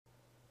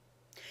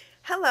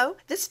Hello,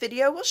 this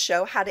video will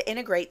show how to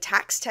integrate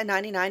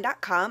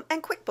Tax1099.com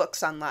and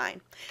QuickBooks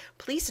Online.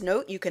 Please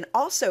note you can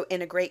also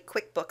integrate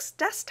QuickBooks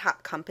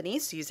Desktop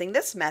companies using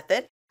this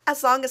method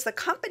as long as the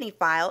company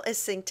file is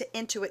synced to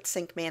Intuit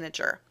Sync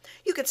Manager.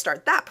 You can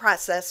start that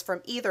process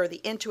from either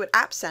the Intuit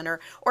App Center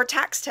or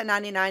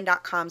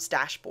Tax1099.com's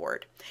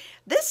dashboard.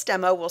 This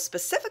demo will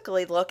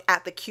specifically look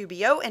at the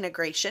QBO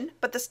integration,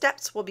 but the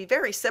steps will be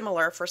very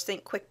similar for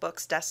Sync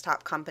QuickBooks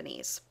Desktop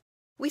companies.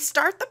 We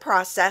start the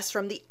process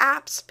from the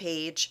Apps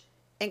page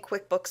in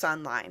QuickBooks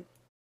Online.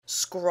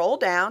 Scroll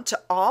down to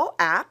All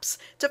Apps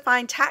to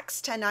find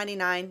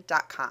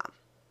Tax1099.com.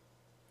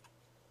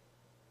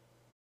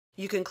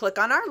 You can click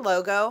on our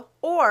logo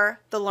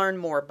or the Learn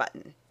More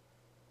button.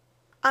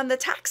 On the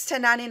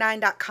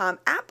Tax1099.com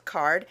app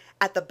card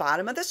at the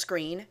bottom of the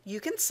screen,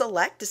 you can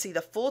select to see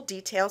the full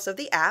details of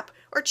the app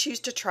or choose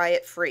to try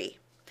it free.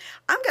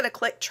 I'm going to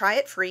click Try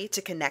It Free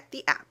to connect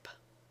the app.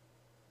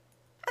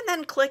 And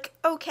then click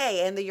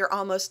OK in the You're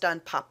Almost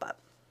Done pop-up.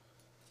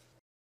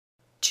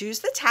 Choose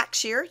the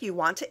tax year you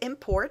want to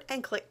import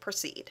and click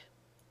Proceed.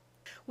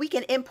 We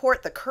can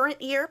import the current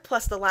year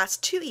plus the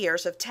last 2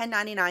 years of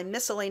 1099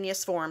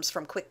 miscellaneous forms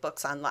from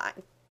QuickBooks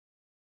Online.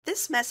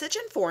 This message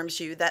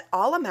informs you that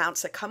all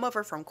amounts that come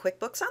over from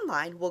QuickBooks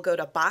Online will go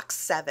to Box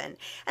 7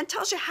 and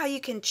tells you how you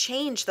can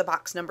change the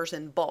box numbers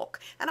in bulk,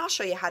 and I'll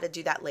show you how to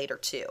do that later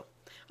too.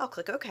 I'll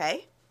click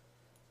OK.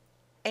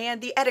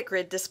 And the edit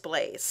grid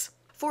displays.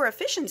 For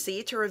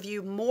efficiency, to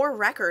review more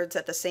records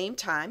at the same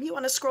time, you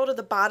want to scroll to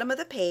the bottom of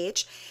the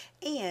page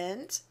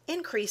and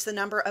increase the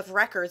number of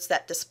records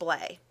that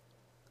display.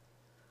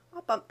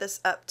 I'll bump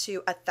this up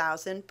to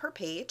 1,000 per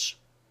page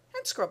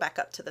and scroll back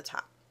up to the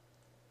top.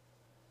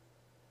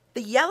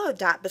 The yellow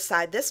dot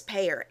beside this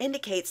payer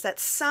indicates that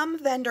some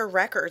vendor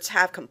records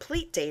have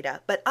complete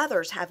data, but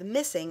others have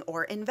missing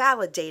or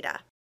invalid data.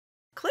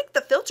 Click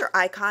the filter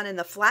icon in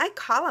the flag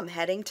column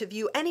heading to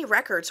view any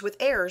records with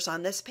errors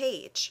on this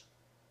page.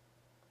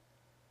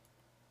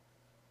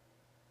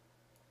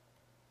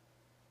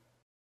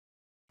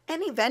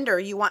 Any vendor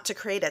you want to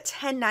create a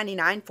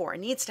 1099 for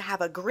needs to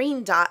have a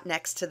green dot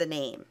next to the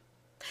name.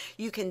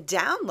 You can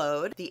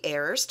download the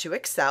errors to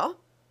Excel.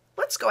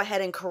 Let's go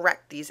ahead and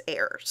correct these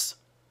errors.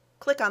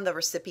 Click on the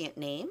recipient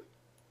name.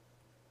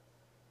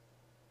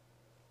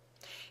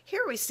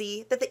 Here we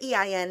see that the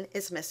EIN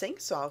is missing,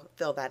 so I'll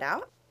fill that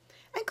out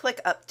and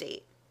click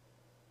Update.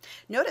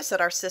 Notice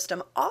that our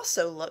system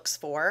also looks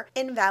for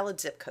invalid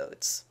zip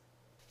codes,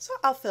 so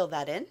I'll fill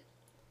that in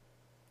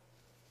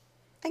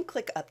and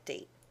click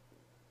Update.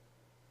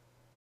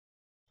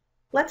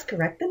 Let's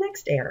correct the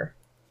next error.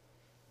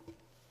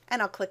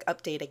 And I'll click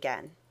Update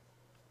again.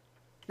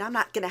 Now I'm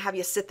not going to have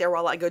you sit there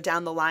while I go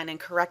down the line and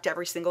correct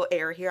every single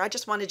error here. I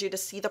just wanted you to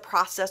see the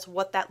process,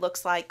 what that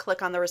looks like,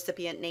 click on the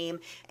recipient name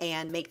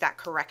and make that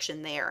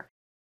correction there.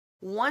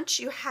 Once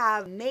you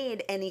have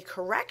made any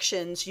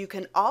corrections, you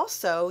can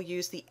also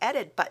use the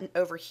Edit button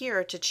over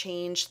here to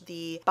change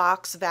the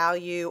box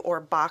value or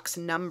box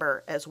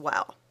number as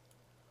well.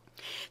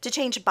 To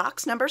change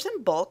box numbers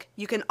in bulk,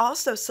 you can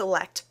also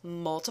select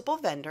multiple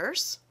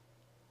vendors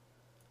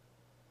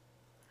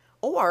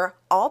or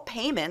all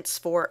payments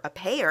for a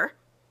payer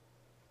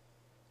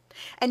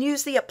and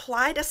use the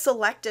Apply to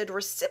Selected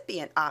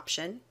Recipient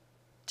option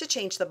to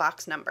change the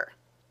box number.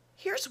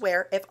 Here's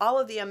where, if all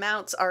of the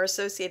amounts are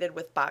associated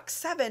with Box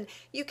 7,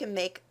 you can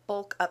make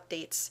bulk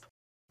updates.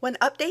 When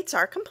updates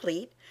are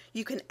complete,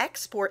 you can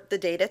export the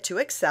data to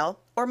Excel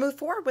or move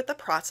forward with the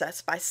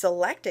process by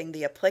selecting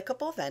the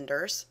applicable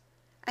vendors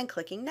and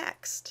clicking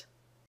Next.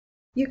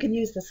 You can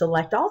use the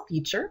Select All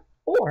feature,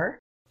 or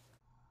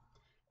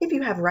if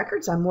you have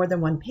records on more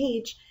than one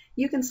page,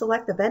 you can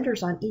select the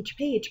vendors on each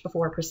page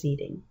before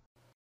proceeding.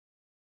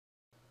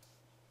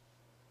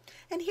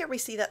 And here we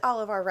see that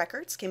all of our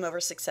records came over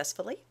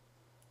successfully.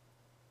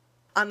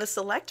 On the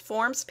Select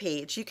Forms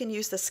page, you can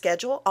use the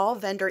Schedule All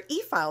Vendor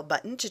e-file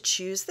button to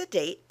choose the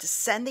date to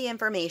send the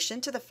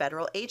information to the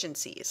federal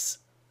agencies.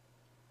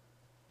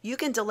 You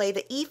can delay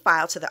the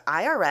e-file to the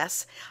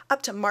IRS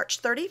up to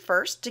March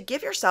 31st to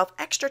give yourself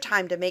extra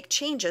time to make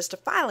changes to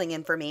filing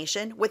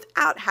information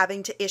without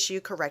having to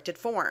issue corrected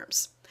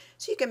forms.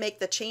 So you can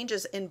make the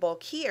changes in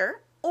bulk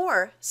here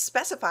or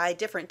specify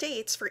different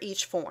dates for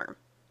each form.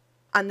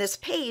 On this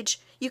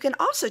page, you can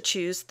also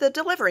choose the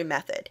delivery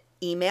method,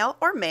 email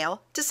or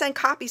mail, to send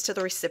copies to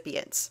the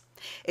recipients.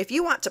 If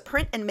you want to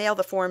print and mail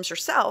the forms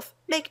yourself,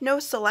 make no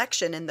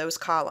selection in those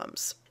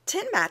columns.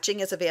 TIN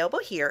matching is available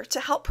here to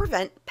help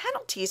prevent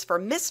penalties for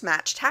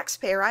mismatched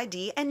taxpayer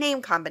ID and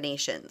name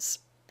combinations.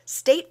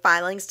 State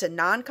filings to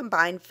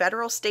non-combined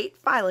federal-state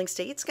filing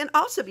states can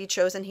also be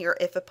chosen here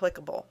if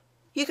applicable.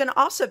 You can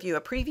also view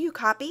a preview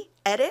copy,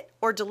 edit,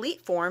 or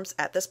delete forms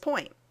at this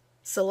point.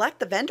 Select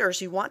the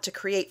vendors you want to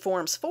create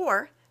forms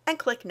for and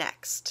click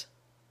Next.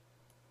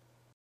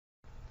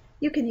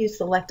 You can use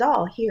Select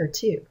All here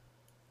too.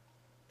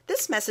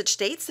 This message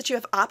states that you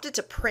have opted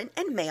to print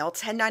and mail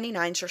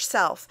 1099s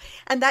yourself,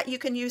 and that you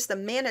can use the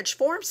Manage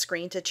Forms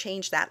screen to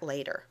change that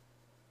later.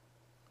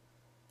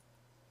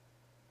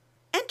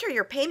 Enter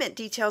your payment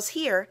details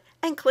here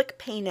and click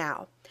Pay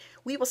Now.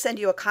 We will send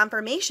you a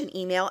confirmation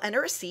email and a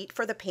receipt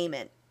for the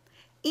payment.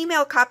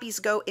 Email copies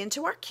go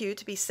into our queue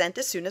to be sent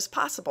as soon as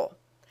possible.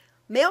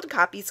 Mailed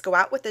copies go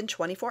out within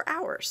 24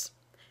 hours.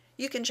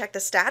 You can check the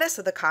status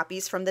of the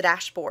copies from the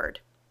dashboard.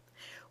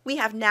 We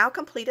have now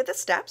completed the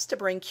steps to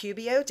bring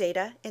QBO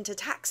data into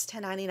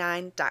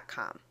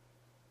Tax1099.com.